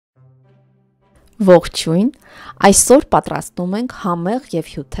Ողջույն, այսօր պատրաստում ենք համեղ և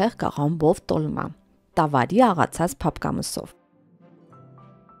հյութեղ Կաղամբով Տոլմա, Տավարի աղացած փափկամսով։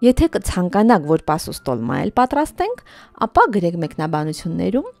 Եթե կցանկանաք, որ պասուց տոլմա էլ պատրաստենք, ապա գրեք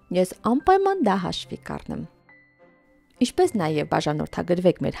մեկնաբանություններում, ես անպայման դա հաշվի կառնեմ։ Ինչպես նաև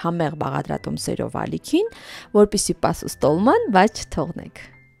բաժանորդագրվեք մեր Hamex Baxadratomserով ալիքին, որպեսզի պասուց տոլման բաց չթողնեք։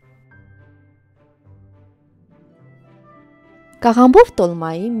 Կաղամբով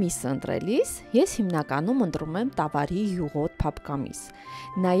Տոլմայի միսը ընտրելիս ես հիմնականում ընտրում եմ Տավարի յուղոտ փափկամիս,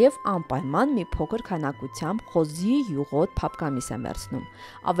 նաև անպայման մի փոքր քանակությամբ խոզի յուղոտ փափկամիս եմ վերցնում,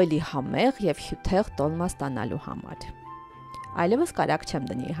 ավելի համեղ և հյութեղ տոլմա ստանալու համար։ Այլևս կարագ չեմ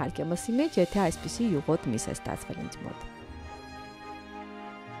դնի իհարկե մսի մեջ, եթե այսպիսի յուղոտ միս է ստացվել ինձ մոտ։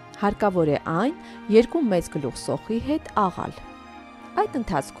 Հարկավոր է այն 2 մեծ գլուխ սոխի հետ աղալ։ Այդ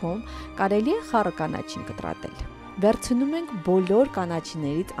ընթացքում կարելի է խառը կանաչին կտրատել։ Վերցնում ենք բոլոր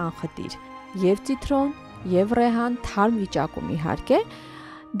կանաչիներից անխտիր, և ծիտրոն, և ռեհան թարմ վիճակում իհարկե,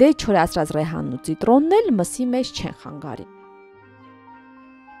 դե չորացրած ռեհանն ու ծիտրոնն էլ մսի մեջ չեն խանգարի։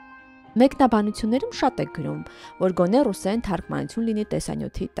 Մեկնաբանություններում շատ է գրում, որ գոնե ռուսերեն թարգմանություն լինի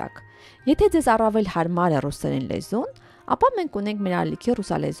տեսանյութի տակ։ Եթե ձեզ առավել հարմար է ռուսերեն լեզուն, ապա մենք ունենք մեր ալիքի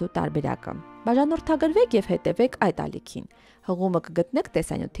ռուսալեզու տարբերակը։ Բաժանորդագրվեք և հետևեք այդ ալիքին։ Հղումը կգտնեք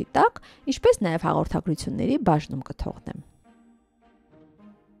տեսանյութի տակ, ինչպես նաև հաղորդագրությունների բաժնում կթողնեմ։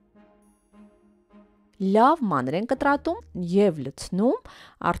 Լավ մանր են կտրատում և լցնում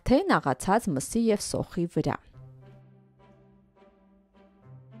արդեն աղացած մսի և սոխի վրա։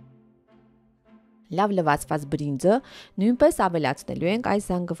 Լավ լվացված բրինձը նույնպես ավելացնելու ենք այս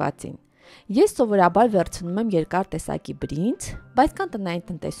զանգվածին։ Ես սովորաբար վերցնում եմ երկար տեսակի բրինձ, բայց կան տնային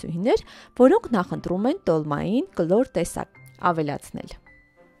տնտեսուհիներ, որոնք նախընտրում են տոլմային կլոր տեսակ ավելացնել։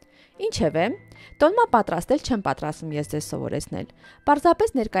 Ինչևէ, տոլմա պատրաստել չեմ պատրաստում ես ձեզ սովորեցնել,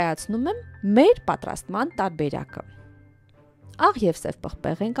 պարզապես ներկայացնում եմ մեր պատրաստման տարբերակը։ Աղ և սև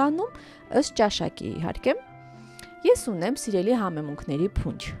պղպեղ ենք անում, ըստ ճաշակի իհարկե։ Ես ունեմ սիրելի համեմունքների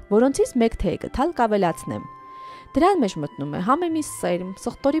փունջ, որոնցից մեկ թեյ գթալ կավելացնեմ։ Դրան մեջ մտնում է համեմի սերմ,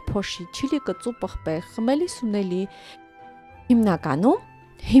 սխտորի փոշի, չիլի կծու պղպեղ, խմելի սունելի։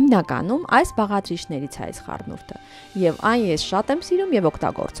 Հիմնականում այս բաղադրիչներից է այս խառնուրդը, և այն ես շատ եմ սիրում և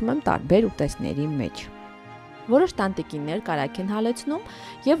օգտագործում եմ տարբեր ուտեստների մեջ։ Որոշ տանտիկիններ կարագ են հալեցնում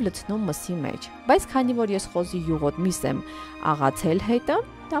և լցնում մսի մեջ, բայց քանի որ ես խոզի յուղոտ միս եմ աղացել հետը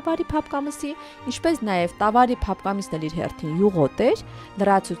Տավարի փափկամսի, ինչպես նաև Տավարի փափկամիսն էլ իր հերթին յուղոտ էր,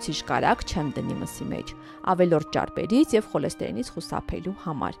 լրացուցիչ կարագ չեմ դնի մսի մեջ, ավելորդ ճարպերից և խոլեստերինից խուսափելու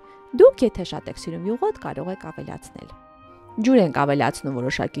համար։ Դուք եթե շատ եք սիրում յուղոտ, կարող եք ավելացնել։ Ջուր ենք ավելացնում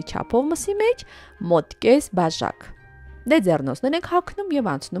որոշակի չափով մսի մեջ, մոտ կես բաժակ։ Դե ձեռնոցներ ենք հագնում և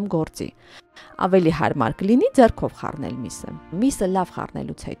անցնում գործի։ Ավելի հարմար կլինի ձեռքով խառնել միսը։ Միսը լավ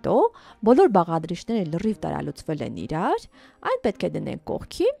խառնելուց հետո բոլոր բաղադրիչները լրիվ տարալուծվել են իրար, այն պետք է դնենք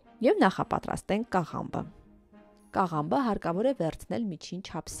կողքի և նախապատրաստենք կաղամբը։ Կաղամբը հարկավոր է վերցնել միջին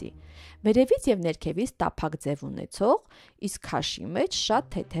չափսի, վերևից և ներքևից տափակ ձև ունեցող, իսկ քաշի մեջ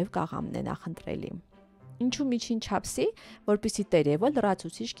շատ թեթև կաղամբն է նախընտրելի։ Ինչու միջին չափսի, որպեսզի տերևը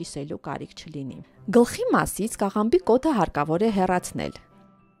լրացուցիչ կիսելու կարիք չլինի։ Գլխի մասից կաղամբի կոթը հարկավոր է հեռացնել։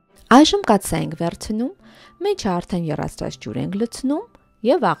 Այժմ կաթսա ենք վերցնում, մեջը արդեն եռացրած ջուր ենք լցնում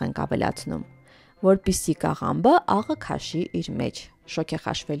և աղ ենք ավելացնում, որպեսզի կաղամբը աղը քաշի իր մեջ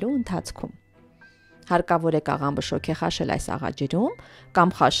շոգեխաշվելու ընթացքում։ Հարկավոր է կաղամբը շոգեխաշել այս աղաջրում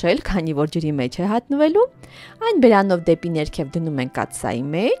կամ խաշել, քանի որ ջրի մեջ է հատնվելու։ Այն բերանով դեպի ներքև դնում ենք կաթսայի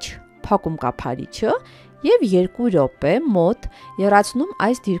մեջ, փակում կափարիչը և 2 րոպե մոտ եռացնում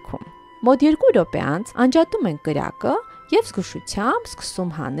այս դիրքում։ Մոտ 2 րոպե անց անջատում ենք կրակը և զգուշությամբ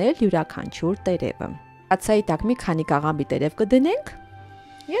սկսում հանել յուրաքանչյուր տերևը։ Կաթսայի տակ մի քանի կաղամբի տերև կդնենք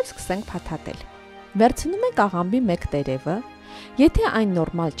և սկսենք փաթաթել։ Վերցնում ենք կաղամբի մեկ տերևը, եթե այն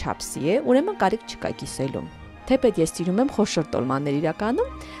նորմալ չափսի է, ուրեմն կարիք չկա կիսելու։ Թեպետ ես սիրում եմ խոշոր տոլմաներ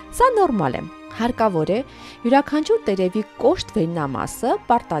իրականում, սա նորմալ է։ Հարկավոր է յուրաքանչյուր տերևի կոշտ վերնամասը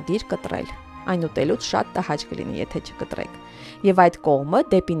պարտադիր կտրել։ Այն ուտելուց շատ տհաճ կլինի, եթե չկտրեք։ Եվ այդ կողմը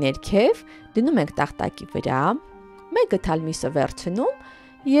դեպի ներքև դնում ենք տախտակի վրա, մեկ գթալ միսը վերցնում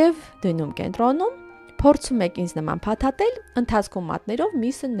և դնում կենտրոնում, փորձում եք ինձ նման փաթաթել, ընթացքում մատներով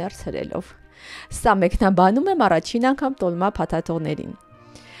միսը ներս հրելով։ Սա մեկնաբանում եմ առաջին անգամ տոլմա փաթաթողներին։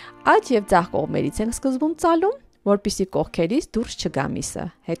 Աջ և ձախ կողմերից ենք սկզբում ծալում, որպեսզի կողքերից դուրս չգա միսը,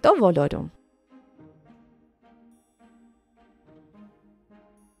 հետո ոլորում։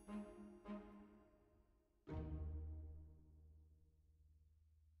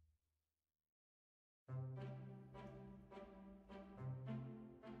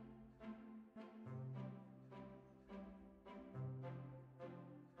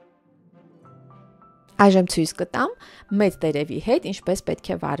 Այժմ ցույց կտամ մեծ տերևի հետ ինչպես պետք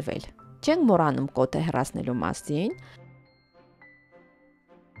է վարվել։ Չենք մոռանում կոտը հեռացնելու մասին։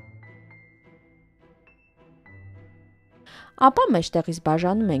 Ապա մեջտեղից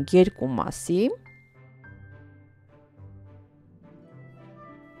բաժանում ենք երկու մասի։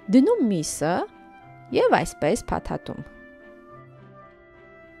 Դնում միսը եւ այսպես փաթաթում։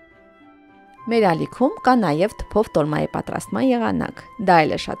 Մեր ալիքում կա նաև թփով տոլմայի պատրաստման եղանակ։ Դա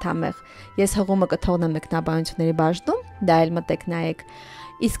էլ է շատ համեղ։ Ես հղումը կթողնեմ մեկնաբանությունների բաժնում, դա էլ մտեք նայեք։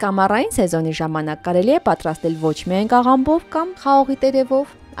 Իսկ ամառային սեզոնի ժամանակ կարելի է պատրաստել ոչ միայն կաղամբով կամ խաղողի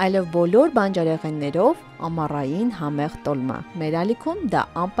տերևով, այլև բոլոր բանջարեղեններով ամառային համեղ տոլմա։ Մեր ալիքում դա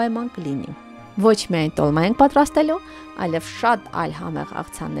անպայման կլինի։ Ոչ միայն տոլմա ենք պատրաստելու, այլև շատ այլ համեղ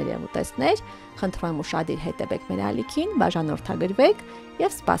աղցաններ եւ ուտեստներ։ Խնդրում եմ ուշադիր հետևեք մեր ալիքին, բաժանորդագրվեք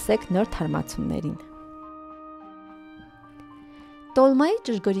եւ սպասեք նոր թարմացումներին։ Տոլմայի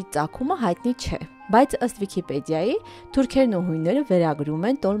ճշգրիտ ծագումը հայտնի չէ, բայց ըստ Վիկիպեդիայի թուրքերն ու հույները վերագրում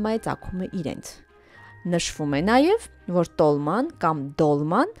են տոլմայի ծագումը իրենց։ Նշվում է նաեւ, որ տոլման կամ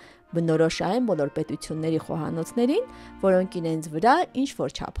դոլման բնորոշ այն բոլոր պետությունների խոհանոցներին, որոնք իրենց վրա ինչ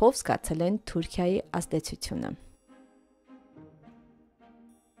որ չափով զգացել են Թուրքիայի ազդեցությունը։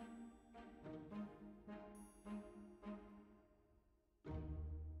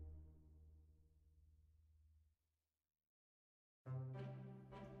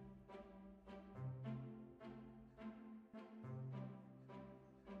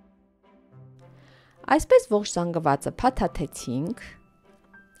 Այսպես ողջ զանգվածը փաթաթեցինք,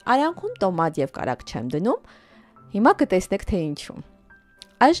 արանքում տոմատ եւ կարագ չեմ դնում, հիմա կտեսնեք թե ինչու։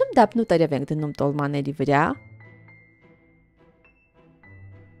 Այժմ դափնու տերև ենք դնում տոլմաների վրա։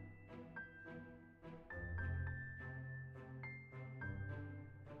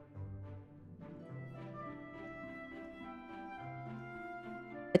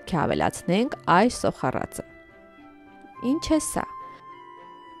 Պետք է ավելացնենք այս սոխառածը։ Ինչ է սա։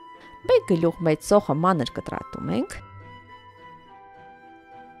 Մեկ գլուխ մեծ սոխը մանր կտրատում ենք։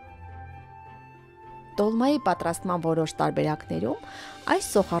 Տոլմայի պատրաստման որոշ տարբերակներում այս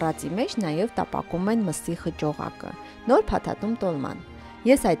սոխառածի մեջ նաև տապակում են մսի խճողակը, նոր փաթաթում տոլման։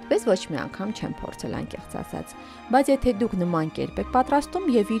 Ես այդպես ոչ մի անգամ չեմ փորձել անկեղծ ասած, բայց եթե դուք նման կերպ եք պատրաստում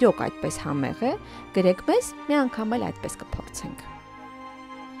եւ իրոք այդպես համեղ է, գրեք մեզ, մի անգամ էլ այդպես կփորձենք։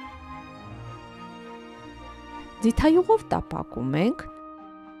 Ձիթայուղով տապակում ենք։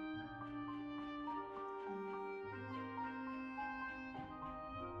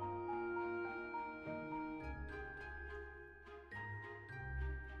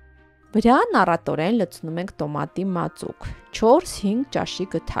 Վրան առատորեն լցնում ենք տոմատի մածուկ, 4-5 ճաշի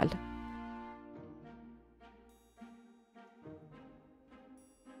գթալ։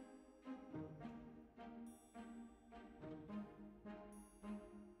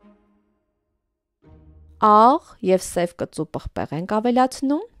 Աղ եւ սև կծու պղպեղ ենք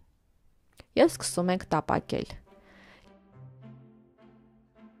ավելացնում եւ սկսում ենք տապակել։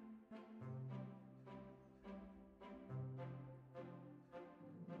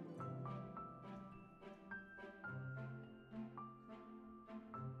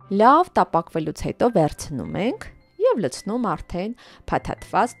 Լավ տապակվելուց հետո վերցնում ենք եւ լցնում արդեն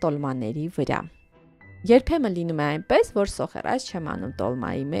փաթաթված տոլմաների վրա։ Երբեմն լինում է այնպես, որ սոխերած չեմ անում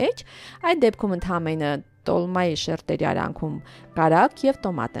տոլմայի մեջ, այդ դեպքում ընդհանրապես տոլմայի շերտերի արանքում կարագ եւ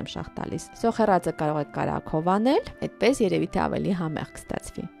տոմատ եմ շաղ տալիս։ Սոխերածը կարող եք կարագով անել, այդպես երևի թե ավելի համեղ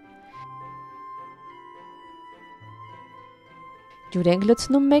կստացվի։ Ջուր ենք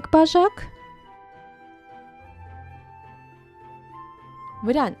լցնում մեկ բաժակ։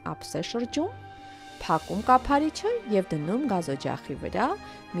 Վրան ափս է շրջում, փակում կափարիչը եւ դնում գազօջախի վրա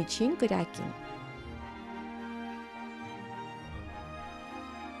միջին կրակին։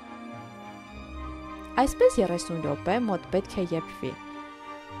 Այսպես 30 րոպե մոտ պետք է եփվի։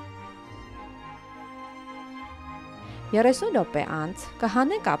 30 րոպե անց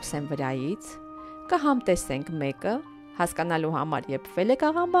կհանենք ափսեն վրայից, կհամտեսենք մեկը, հասկանալու համար եփվել է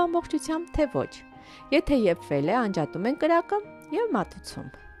կաղամբը ամբողջությամբ, թե ոչ։ Եթե եփվել է, անջատում ենք կրակը եւ մատուցում։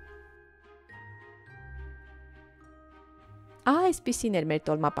 Այսպիսին էր մեր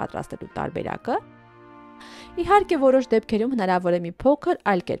տոլմա պատրաստելու տարբերակը։ Իհարկե որոշ դեպքերում հնարավոր է մի փոքր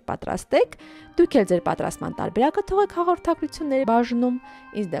այլ կերպ պատրաստեք, դուք էլ ձեր պատրաստման տարբերակը թողեք հաղորդագրությունների բաժնում,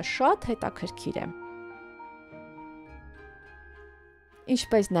 ինձ դա շատ հետաքրքիր է։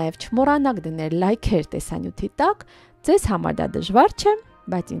 Ինչպես նաև չմոռանաք դնել լայքեր տեսանյութի տակ, ձեզ համար դա դժվար չէ,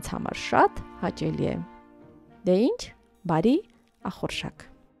 բայց ինձ համար շատ հաճելի է։ Դե ինչ, բարի ախորժակ։